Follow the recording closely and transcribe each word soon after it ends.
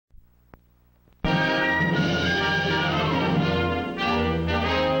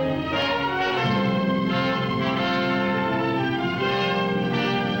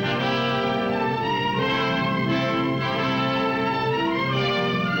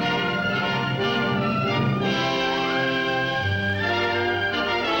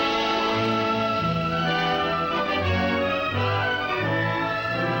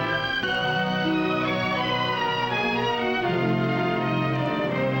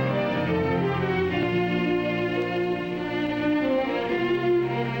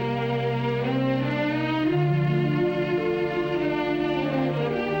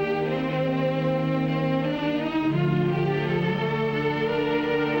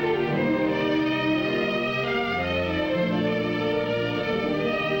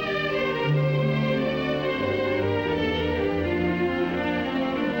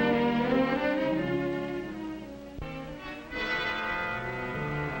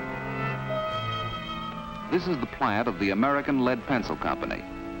This is the plant of the American Lead Pencil Company,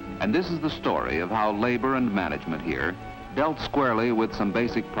 and this is the story of how labor and management here dealt squarely with some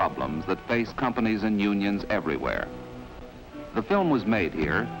basic problems that face companies and unions everywhere. The film was made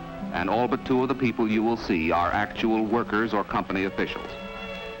here, and all but two of the people you will see are actual workers or company officials.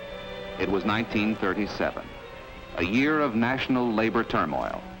 It was 1937, a year of national labor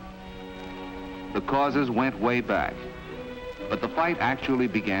turmoil. The causes went way back, but the fight actually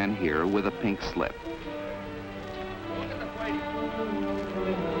began here with a pink slip.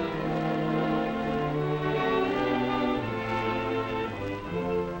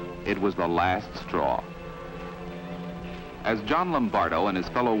 It was the last straw. As John Lombardo and his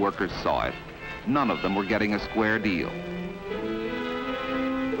fellow workers saw it, none of them were getting a square deal.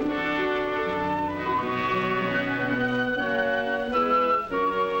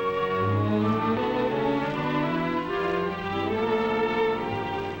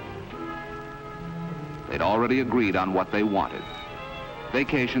 They'd already agreed on what they wanted: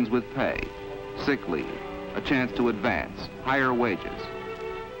 vacations with pay, sick leave, a chance to advance, higher wages.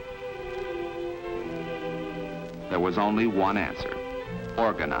 There was only one answer: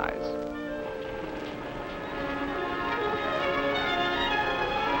 organize.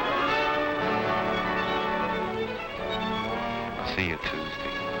 I'll see you Tuesday.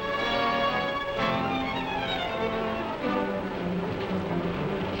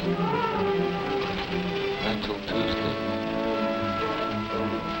 Until Tuesday.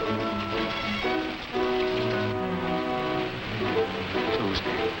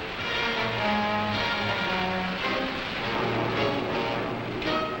 Tuesday.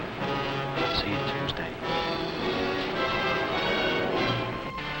 See you Tuesday.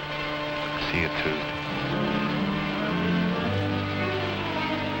 See you Tuesday.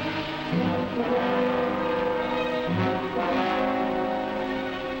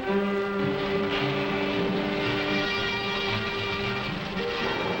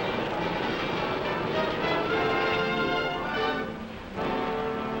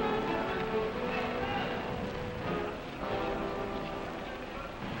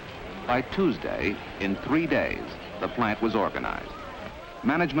 By Tuesday, in 3 days, the plant was organized.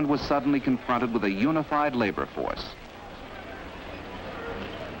 Management was suddenly confronted with a unified labor force.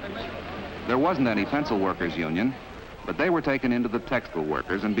 There wasn't any pencil workers union, but they were taken into the textile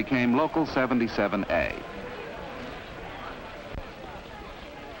workers and became Local 77A.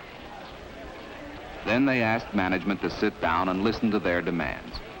 Then they asked management to sit down and listen to their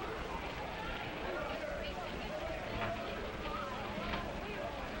demands.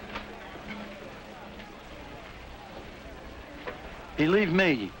 Believe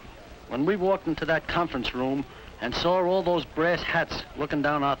me, when we walked into that conference room and saw all those brass hats looking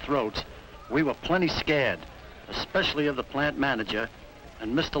down our throats, we were plenty scared, especially of the plant manager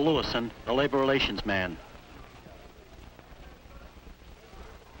and Mr. Lewison, the labor relations man.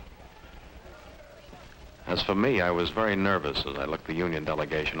 As for me, I was very nervous as I looked the union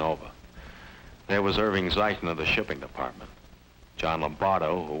delegation over. There was Irving Zeichen of the shipping department, John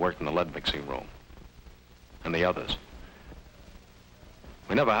Lombardo, who worked in the lead mixing room, and the others.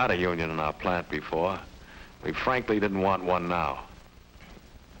 We never had a union in our plant before. We frankly didn't want one now.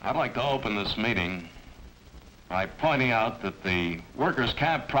 I'd like to open this meeting by pointing out that the workers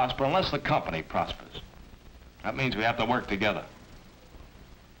can't prosper unless the company prospers. That means we have to work together.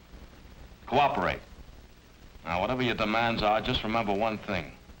 Cooperate. Now, whatever your demands are, just remember one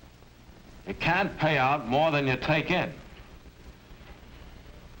thing. You can't pay out more than you take in.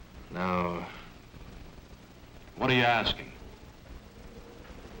 Now, what are you asking?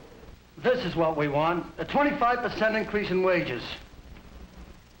 This is what we want, a 25% increase in wages.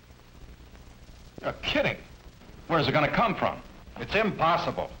 You're kidding. Where's it going to come from? It's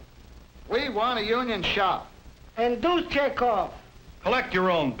impossible. We want a union shop. And dues check off. Collect your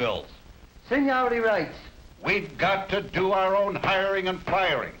own bills. Seniority rights. We've got to do our own hiring and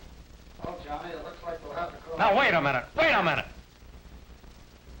firing. Oh, Johnny, it looks like we'll have to call... Now, wait a minute. Wait a minute.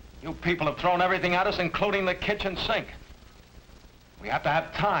 You people have thrown everything at us, including the kitchen sink. We have to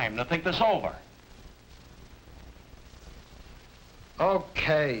have time to think this over.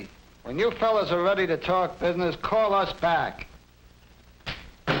 Okay. When you fellas are ready to talk business, call us back.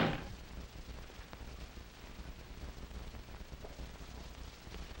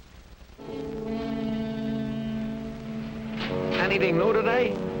 Anything new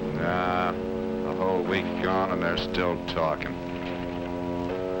today? Nah, a whole week gone and they're still talking.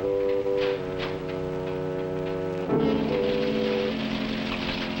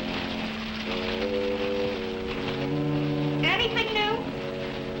 Anything new?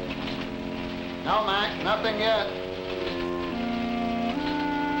 No, Mac, nothing yet.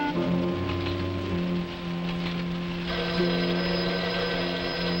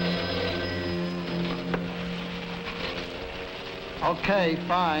 Okay,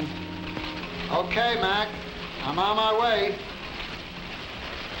 fine. Okay, Mac. I'm on my way.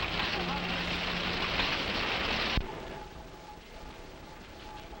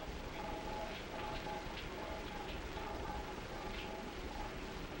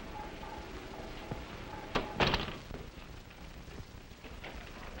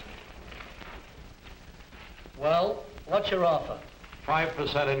 Well, what's your offer?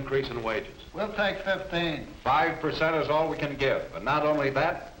 5% increase in wages. We'll take 15. 5% is all we can give. And not only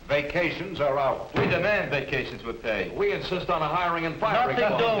that, vacations are out. We demand vacations with pay. We insist on a hiring and firing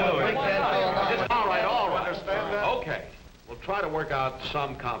Nothing clause. doing. We can't go along. All right, all right. Understand that? Okay. We'll try to work out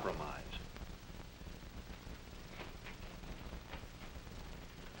some compromise.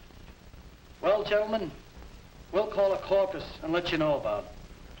 Well, gentlemen, we'll call a caucus and let you know about it.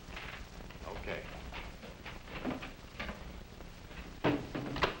 Okay.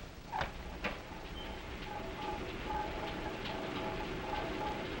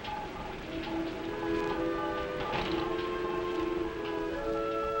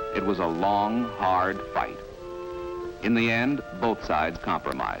 It was a long, hard fight. In the end, both sides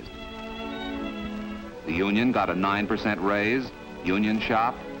compromised. The union got a 9% raise, union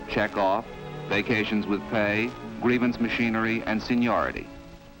shop, check off, vacations with pay, grievance machinery, and seniority.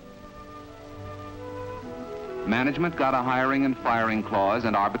 Management got a hiring and firing clause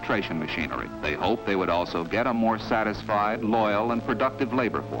and arbitration machinery. They hoped they would also get a more satisfied, loyal, and productive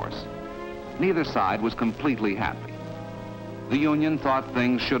labor force. Neither side was completely happy. The union thought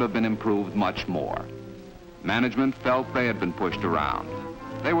things should have been improved much more. Management felt they had been pushed around.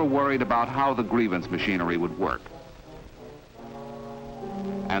 They were worried about how the grievance machinery would work.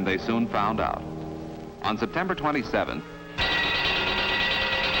 And they soon found out. On September 27th,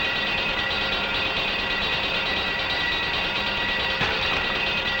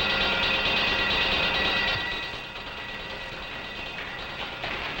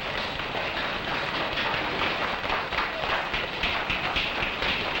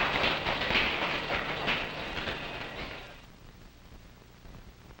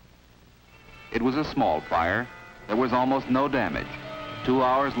 it was a small fire. There was almost no damage. 2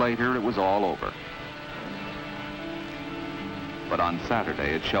 hours later, it was all over. But on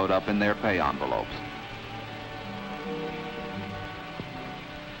Saturday, it showed up in their pay envelopes.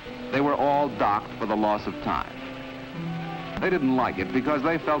 They were all docked for the loss of time. They didn't like it because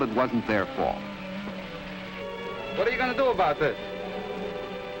they felt it wasn't their fault. What are you going to do about this?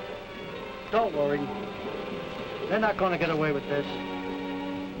 Don't worry. They're not going to get away with this.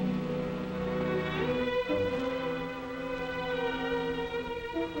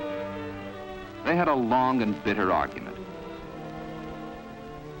 They had a long and bitter argument.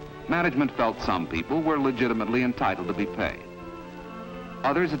 Management felt some people were legitimately entitled to be paid.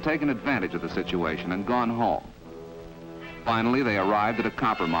 Others had taken advantage of the situation and gone home. Finally, they arrived at a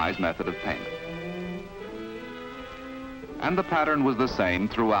compromise method of payment. And the pattern was the same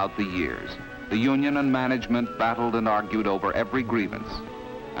throughout the years. The union and management battled and argued over every grievance,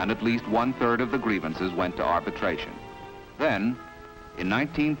 and at least 1/3 of the grievances went to arbitration. Then, in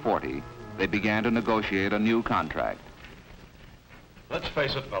 1940, they began to negotiate a new contract. Let's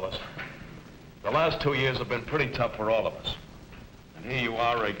face it, fellas. The last 2 years have been pretty tough for all of us. And here you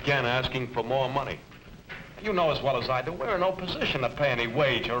are again asking for more money. You know as well as I do, we're in no position to pay any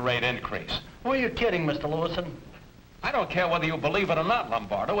wage or rate increase. Who are you kidding, Mr. Lewison? I don't care whether you believe it or not,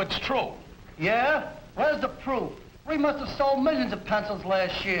 Lombardo, it's true. Yeah? Where's the proof? We must have sold millions of pencils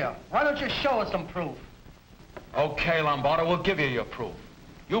last year. Why don't you show us some proof? Okay, Lombardo, we'll give you your proof.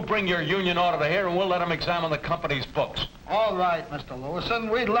 You bring your union auditor here and we'll let him examine the company's books. All right, Mr.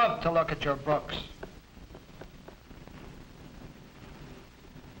 Lewison. We'd love to look at your books.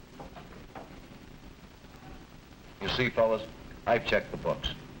 You see, fellas, I've checked the books.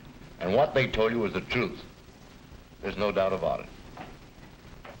 And what they told you is the truth. There's no doubt about it.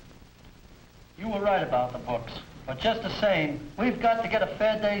 You were right about the books. But just the same, we've got to get a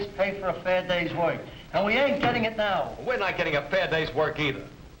fair day's pay for a fair day's work. And we ain't getting it now. We're not getting a fair day's work either.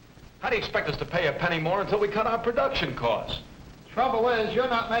 How do you expect us to pay a penny more until we cut our production costs? Trouble is, you're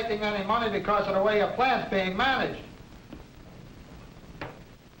not making any money because of the way your plant's being managed.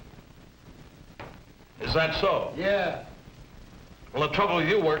 Is that so? Yeah. Well, the trouble with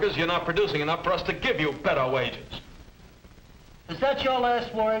you workers, you're not producing enough for us to give you better wages. Is that your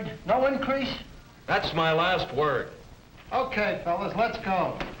last word? No increase? That's my last word. Okay, fellas, let's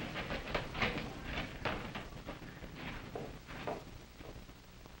go.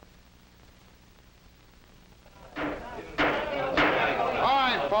 All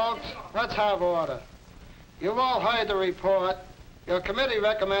right, folks, let's have order. You've all heard the report. Your committee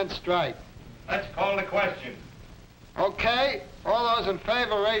recommends strike. Let's call the question. Okay, all those in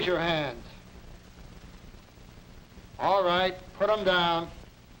favor, raise your hands. All right, put them down.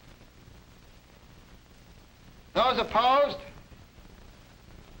 Those opposed?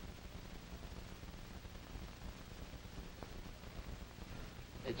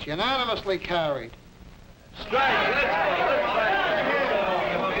 It's unanimously carried. Strike! Let's go!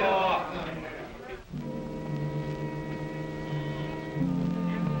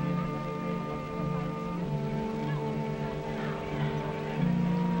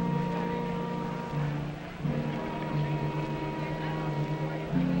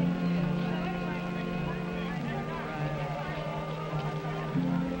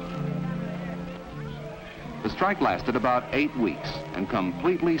 The strike lasted about 8 weeks and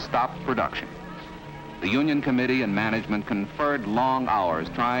completely stopped production. The union committee and management conferred long hours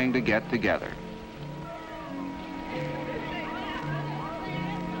trying to get together.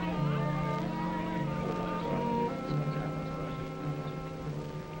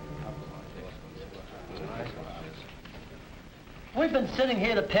 We've been sitting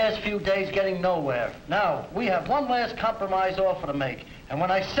here the past few days getting nowhere. Now, we have one last compromise offer to make. And when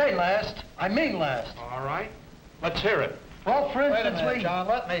I say last, I mean last. All right. Let's hear it. Well, for Wait a instance, minute, John,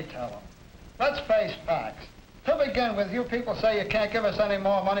 let me tell them. Let's face facts. To begin with, you people say you can't give us any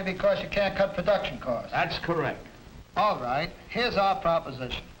more money because you can't cut production costs. That's correct. All right, here's our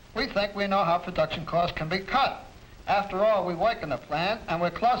proposition. We think we know how production costs can be cut. After all, we work in the plant, and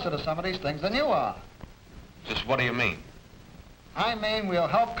we're closer to some of these things than you are. Just what do you mean? I mean, we'll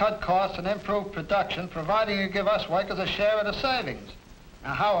help cut costs and improve production, providing you give us workers a share of the savings.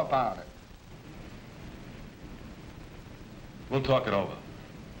 Now, how about it? We'll talk it over.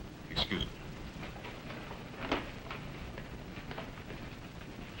 Excuse me.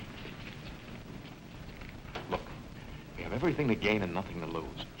 Look, we have everything to gain and nothing to lose.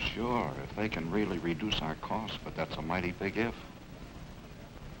 Sure, if they can really reduce our costs, but that's a mighty big if.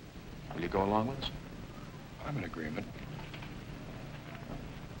 Will you go along with us? I'm in agreement.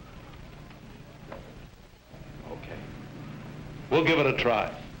 Okay. We'll give it a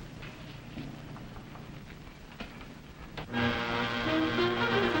try.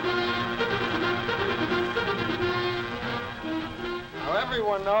 Now,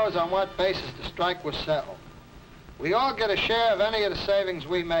 everyone knows on what basis the strike was settled. We all get a share of any of the savings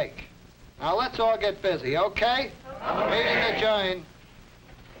we make. Now, let's all get busy, okay? Meeting adjourned.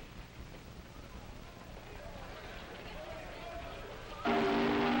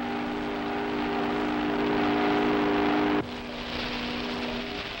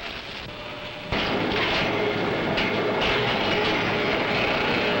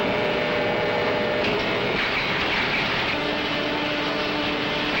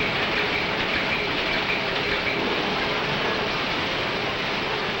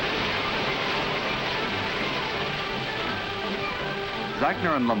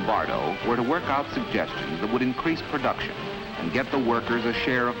 Zeichner and Lombardo were to work out suggestions that would increase production and get the workers a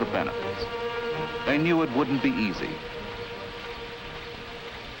share of the benefits. They knew it wouldn't be easy.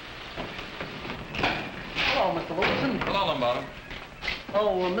 Hello, Mr. Lewison. Hello, Lombardo.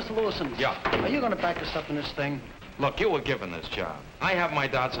 Oh, Mr. Lewison. Yeah. Are you going to back us up in this thing? Look, you were given this job. I have my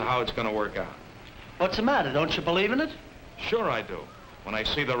doubts of how it's going to work out. What's the matter? Don't you believe in it? Sure I do. When I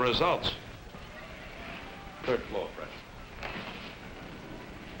see the results. Third floor, Fred.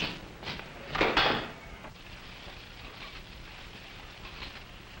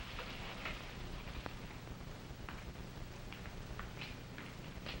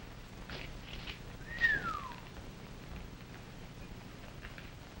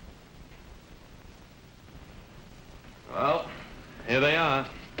 Well, here they are.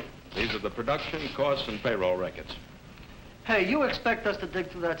 These are the production, costs, and payroll records. Hey, you expect us to dig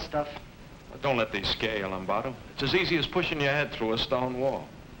through that stuff? But don't let these scare you, Lombardo. It's as easy as pushing your head through a stone wall.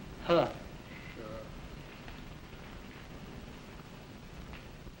 Huh.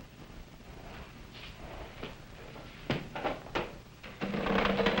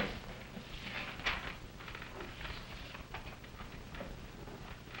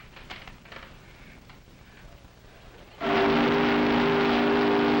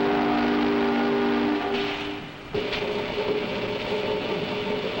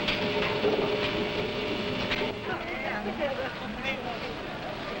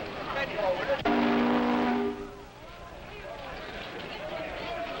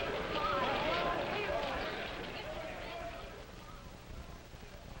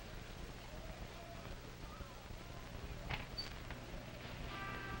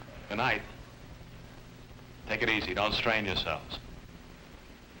 Good night. Take it easy. Don't strain yourselves.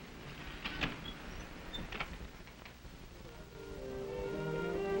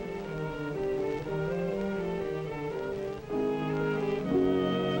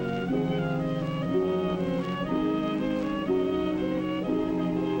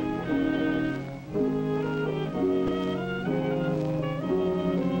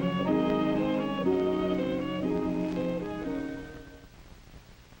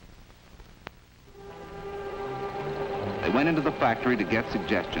 went into the factory to get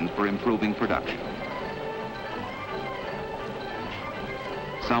suggestions for improving production.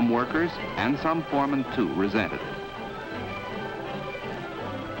 Some workers, and some foremen too, resented it.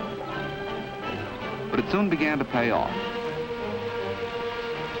 But it soon began to pay off.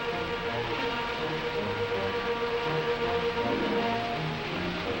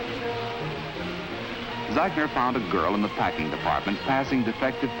 Zeichner found a girl in the packing department passing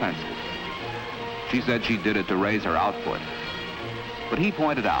defective pencils. She said she did it to raise her output. But he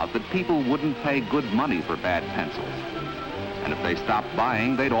pointed out that people wouldn't pay good money for bad pencils. And if they stopped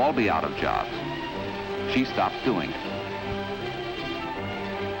buying, they'd all be out of jobs. She stopped doing it.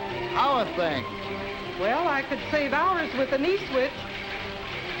 How are things? Well, I could save hours with an E-switch.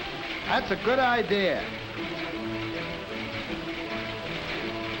 That's a good idea.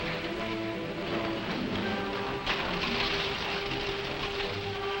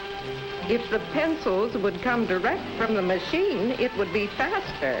 If the pencils would come direct from the machine, it would be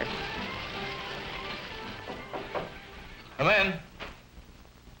faster. Come in.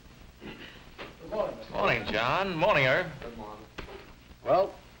 Good morning. Morning, John. Morning, Herb. Good morning.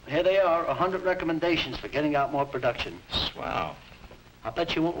 Well, here they are, 100 recommendations for getting out more production. Swell. I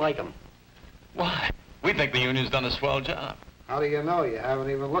bet you won't like them. Why? We think the union's done a swell job. How do you know? You haven't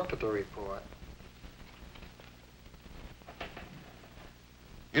even looked at the report.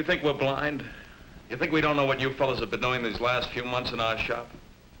 You think we're blind? You think we don't know what you fellas have been doing these last few months in our shop?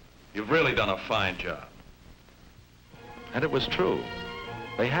 You've really done a fine job. And it was true.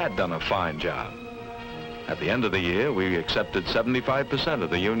 They had done a fine job. At the end of the year, we accepted 75% of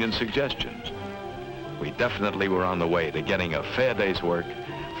the union's suggestions. We definitely were on the way to getting a fair day's work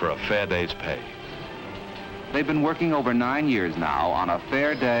for a fair day's pay. They've been working over 9 years now on a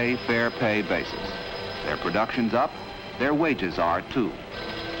fair day, fair pay basis. Their production's up, their wages are too.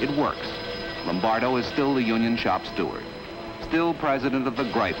 It works. Lombardo is still the union shop steward, still president of the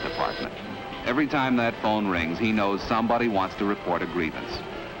gripe department. Every time that phone rings, he knows somebody wants to report a grievance.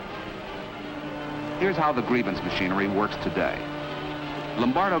 Here's how the grievance machinery works today.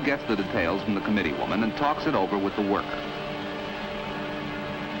 Lombardo gets the details from the committee woman and talks it over with the worker.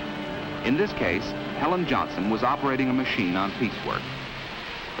 In this case, Helen Johnson was operating a machine on piecework.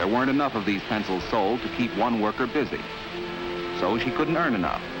 There weren't enough of these pencils sold to keep one worker busy, so she couldn't earn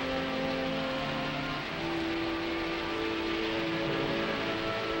enough.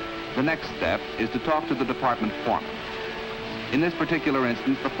 The next step is to talk to the department foreman. In this particular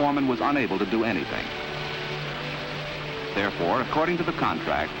instance, the foreman was unable to do anything. Therefore, according to the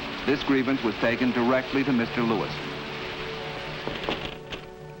contract, this grievance was taken directly to Mr. Lewis.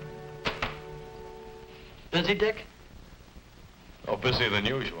 Busy, Dick? Oh, busier than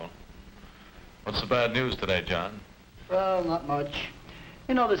usual. What's the bad news today, John? Well, not much.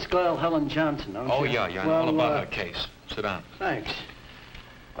 You know this girl, Helen Johnson, don't Oh, you? yeah, I know Well, all about her case. Sit down. Thanks.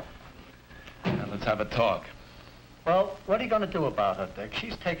 Now, let's have a talk. Well, what are you going to do about her, Dick?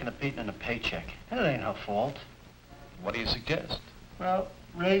 She's taking a beating in a paycheck. And it ain't her fault. What do you suggest? Well,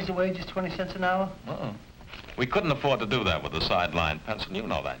 raise the wages 20 cents an hour? Uh-uh. We couldn't afford to do that with the sideline pencil. You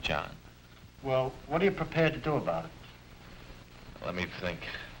know that, John. Well, what are you prepared to do about it? Let me think.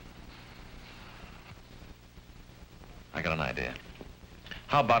 I got an idea.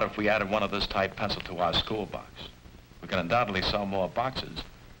 How about if we added one of this type pencil to our school box? We can undoubtedly sell more boxes,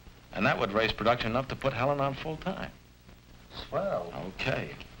 and that would raise production enough to put Helen on full time. Swell.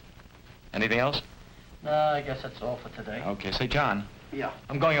 Okay. Anything else? No, I guess that's all for today. Okay. Say, John, Yeah.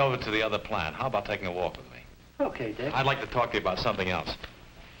 I'm going over to the other plant. How about taking a walk with me? Okay, Dick. I'd like to talk to you about something else.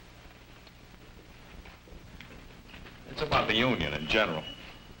 It's about the union in general.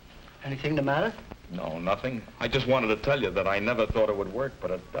 Anything the matter? No, nothing. I just wanted to tell you that I never thought it would work,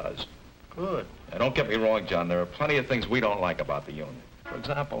 but it does. Good. Now, don't get me wrong, John. There are plenty of things we don't like about the union. For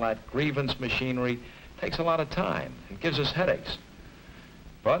example, that grievance machinery takes a lot of time. It gives us headaches.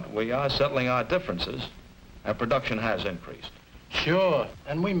 But we are settling our differences, and production has increased. Sure.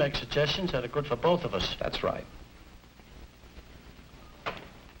 And we make suggestions that are good for both of us. That's right.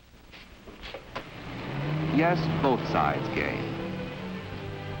 Yes, both sides gain.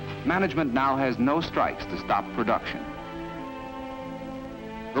 Management now has no strikes to stop production.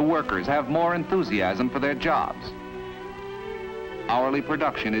 The workers have more enthusiasm for their jobs. Hourly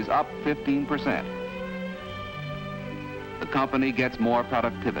production is up 15%. The company gets more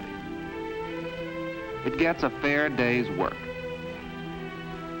productivity. It gets a fair day's work.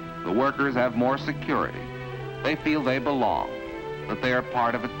 The workers have more security. They feel they belong, that they are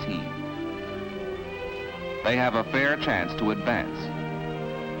part of a team. They have a fair chance to advance.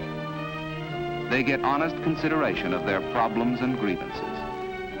 They get honest consideration of their problems and grievances.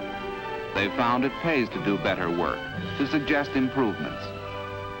 They've found it pays to do better work, to suggest improvements.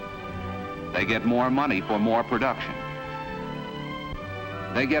 They get more money for more production.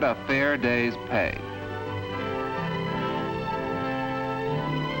 They get a fair day's pay.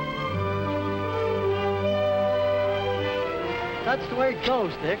 That's the way it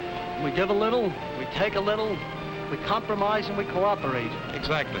goes, Dick. We give a little, we take a little, we compromise and we cooperate.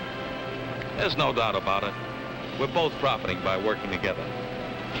 Exactly. There's no doubt about it. We're both profiting by working together.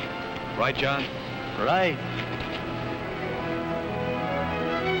 Right, John? Right.